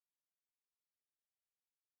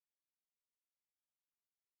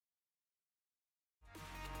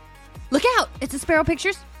Look out! It's a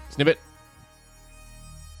SPEROPICTURES. Snipit.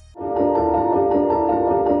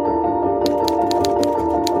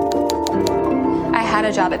 I had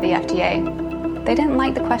a job at the FDA. They didn't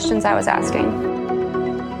like the questions I was asking.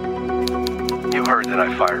 You heard that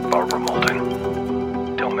I fired Barbara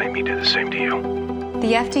Moulton. Don't make me do the same to you.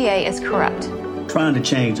 The FDA is corrupt. Trying to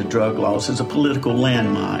change the drug laws is a political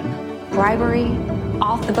landmine. Bribery,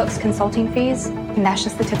 off-the-books consulting fees, and that's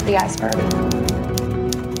just the tip of the iceberg.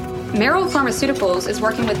 Merrill Pharmaceuticals is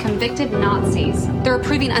working with convicted Nazis. They're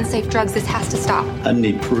approving unsafe drugs. This has to stop. I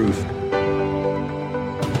need proof.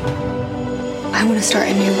 I want to start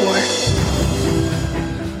a new war.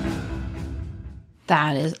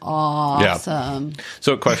 That is awesome. Yeah.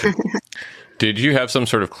 So, question. Did you have some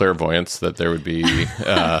sort of clairvoyance that there would be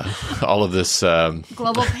all of this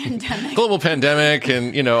Global pandemic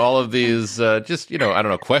and, all of these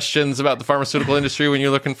questions about the pharmaceutical industry when you're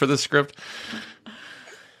looking for this script?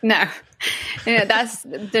 No. That's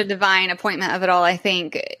the divine appointment of it all, I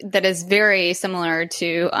think, that is very similar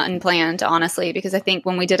to Unplanned, honestly, because I think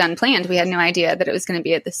when we did Unplanned, we had no idea that it was going to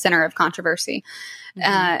be at the center of controversy.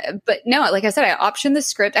 But no, like I said, I optioned the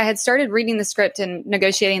script. I had started reading the script and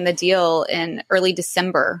negotiating the deal in early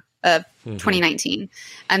December of 2019,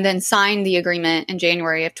 and then signed the agreement in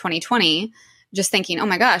January of 2020, just thinking, oh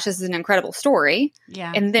my gosh, this is an incredible story.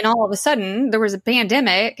 Yeah. And then all of a sudden there was a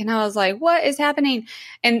pandemic and I was like, what is happening?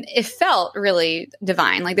 And it felt really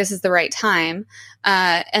divine. Like, this is the right time.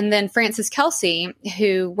 And then Frances Kelsey,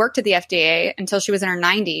 who worked at the FDA until she was in her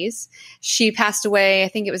 90s, she passed away, I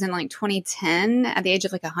think it was in like 2010 at the age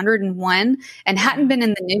of like 101, and hadn't been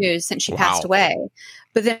in the news since she passed away.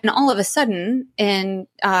 But then all of a sudden in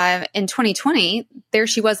 2020, there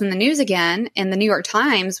she was in the news again. And the New York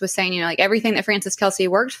Times was saying, everything that Frances Kelsey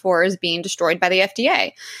worked for is being destroyed by the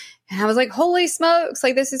FDA. And I was like, holy smokes,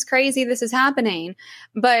 like, this is crazy. This is happening.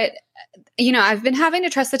 But, I've been having to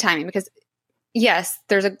trust the timing because, yes,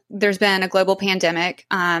 there's been a global pandemic.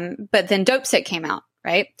 But then Dopesick came out.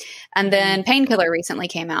 Right. And then Painkiller recently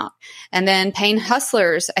came out. And then Pain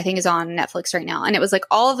Hustlers, I think, is on Netflix right now. And it was like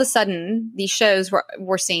all of a sudden these shows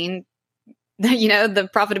were seeing, the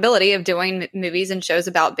profitability of doing movies and shows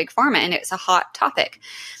about big pharma. And it's a hot topic.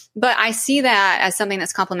 But I see that as something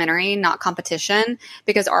that's complementary, not competition,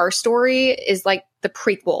 because our story is like the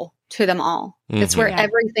prequel to them all. It's where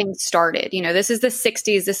everything started. This is the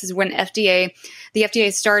 60s. This is when the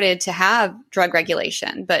FDA started to have drug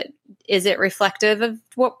regulation. But is it reflective of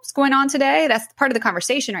what's going on today? That's part of the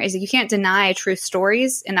conversation, right? Is that you can't deny truth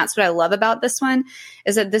stories. And that's what I love about this one,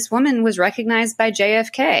 is that this woman was recognized by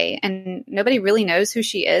JFK and nobody really knows who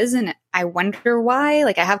she is. And I wonder why.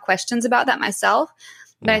 Like, I have questions about that myself.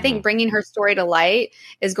 But I think bringing her story to light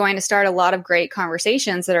is going to start a lot of great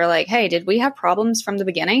conversations that are like, hey, did we have problems from the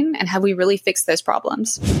beginning? And have we really fixed those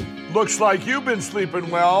problems? Looks like you've been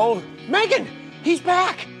sleeping well. Megan, he's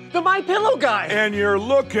back. The MyPillow guy. And you're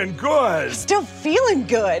looking good. Still feeling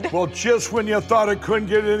good. Well, just when you thought it couldn't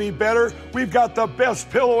get any better, we've got the best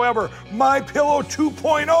pillow ever, MyPillow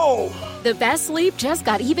 2.0. The best sleep just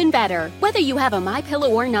got even better. Whether you have a MyPillow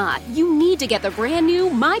or not, you need to get the brand new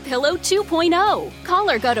MyPillow 2.0.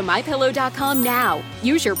 Call or go to MyPillow.com now.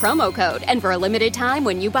 Use your promo code, and for a limited time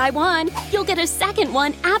when you buy one, you'll get a second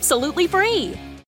one absolutely free.